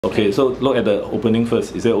Okay, so look at the opening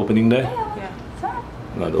first. Is there opening there? Yeah.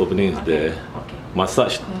 No, the opening is there. Okay.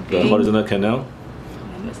 Massage the horizontal canal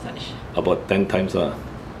Massage. about 10 times. In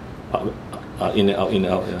and out, in and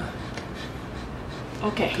out. Yeah.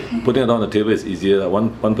 Okay. Putting it on the table is easier. One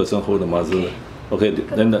person hold the muzzle. Okay,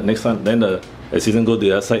 then the next one, then the assistant go to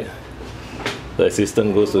the other side. The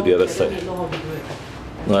assistant goes to the other side.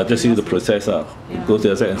 No, I just see the process. Go to the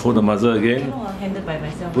other side and hold the muzzle again. Handled by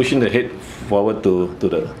myself. Pushing the head forward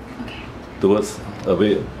towards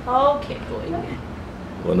away. Okay, going.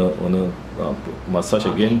 Wanna massage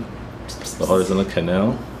again the horizontal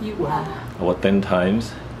canal You are. about 10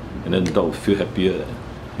 times, and then the dog will feel happier.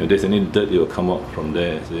 If there's any dirt, it will come out from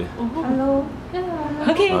there. See? Hello.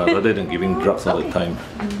 Yeah. Okay. Rather than giving drugs all the time.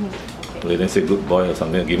 Okay, then say good boy or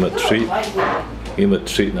something. Give him a treat. Give him a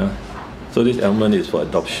treat. So this element is for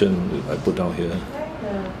adoption. I put down here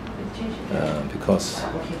because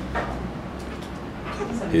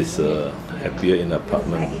he's happier in the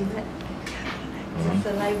apartment.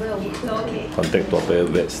 Contact proper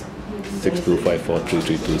vets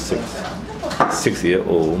 62543326.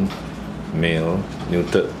 6-year-old male,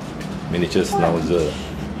 neutered, miniature schnauzer,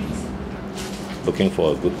 looking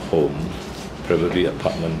for a good home, preferably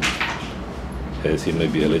apartment, as he may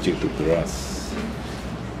be allergic to grass.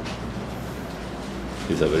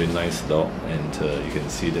 He's a very nice dog, and you can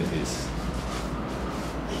see that he's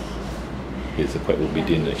quite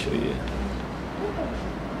obedient actually.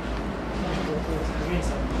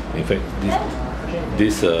 In fact,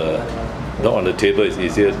 this dog on the table is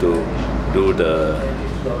easier to do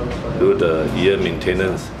the ear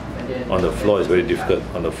maintenance. On the floor is very difficult.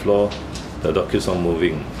 On the floor, the dog keeps on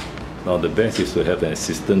moving. Now the best is to have an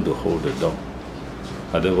assistant to hold the dog.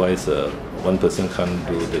 Otherwise, one person can't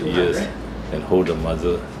do the ears and hold the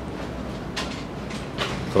muzzle.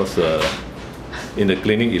 Because in the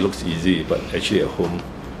clinic it looks easy, but actually at home,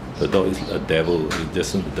 the dog is a devil. It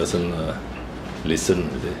doesn't listen.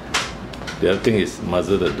 The other thing is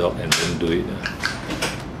muzzle the dog and then do it.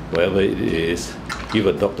 Whatever it is, give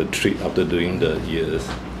a dog the treat after doing the ears,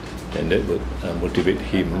 and that would motivate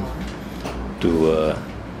him to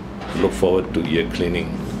look forward to ear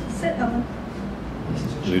cleaning.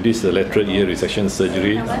 With this lateral ear resection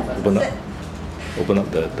surgery, open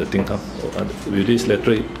up the thing up. With this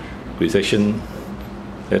lateral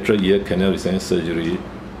ear canal resection surgery,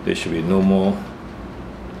 there should be no more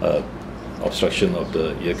obstruction of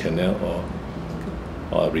the ear canal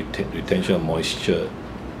or retention of moisture,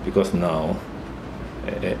 because now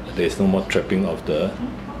there is no more trapping of the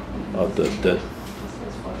dirt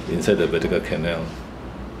inside the vertical canal.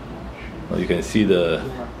 Now you can see the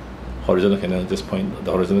horizontal canal, just point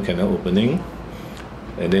the horizontal canal opening,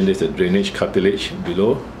 and then there's a drainage cartilage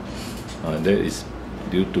below, and that is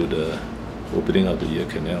due to the opening of the ear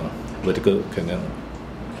canal, vertical canal.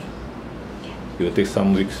 It will take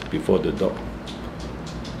some weeks before the dog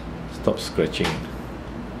stops scratching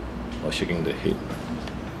or shaking the head.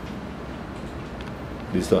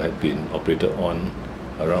 This dog had been operated on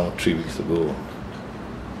around 3 weeks ago.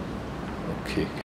 Okay.